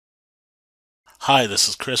Hi, this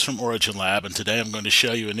is Chris from OriginLab, and today I'm going to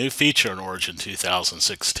show you a new feature in Origin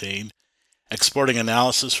 2016, exporting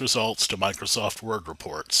analysis results to Microsoft Word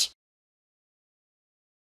reports.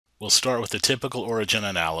 We'll start with the typical Origin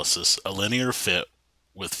analysis, a linear fit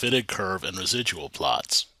with fitted curve and residual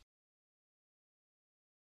plots.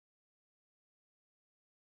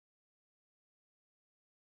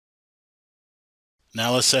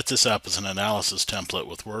 Now let's set this up as an analysis template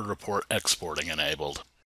with Word report exporting enabled.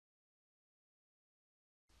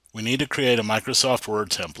 We need to create a Microsoft Word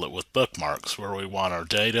template with bookmarks where we want our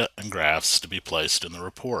data and graphs to be placed in the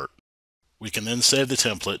report. We can then save the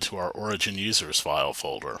template to our Origin Users file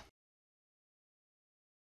folder.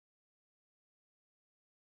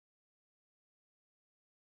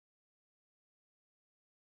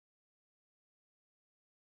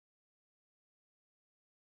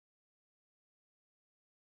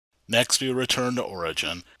 Next, we return to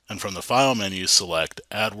Origin, and from the File menu select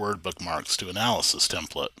Add Word Bookmarks to Analysis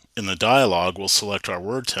Template. In the dialog, we'll select our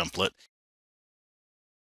Word template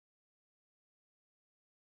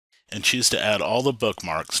and choose to add all the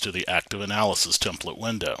bookmarks to the Active Analysis Template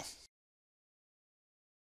window.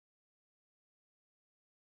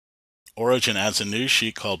 Origin adds a new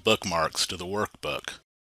sheet called Bookmarks to the workbook.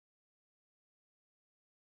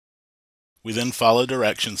 We then follow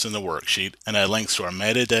directions in the worksheet and add links to our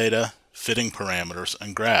metadata, fitting parameters,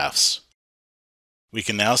 and graphs. We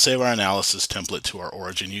can now save our analysis template to our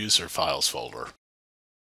Origin User Files folder.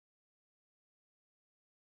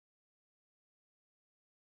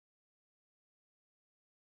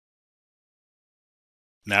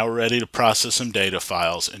 Now we're ready to process some data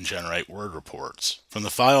files and generate Word reports. From the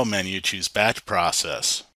File menu, choose Batch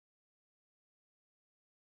Process.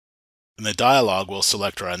 In the dialog, we'll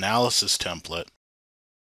select our analysis template,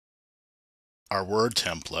 our Word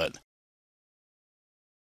template,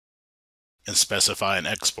 and specify an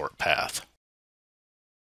export path.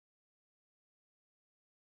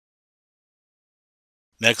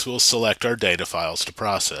 Next, we'll select our data files to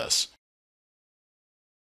process.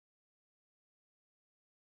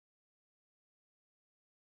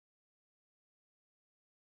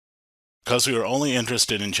 Because we are only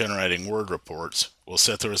interested in generating Word reports, we'll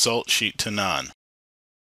set the result sheet to None.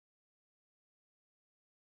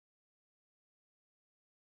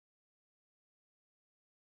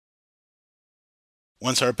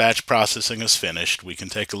 Once our batch processing is finished, we can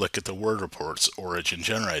take a look at the Word reports Origin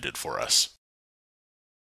generated for us.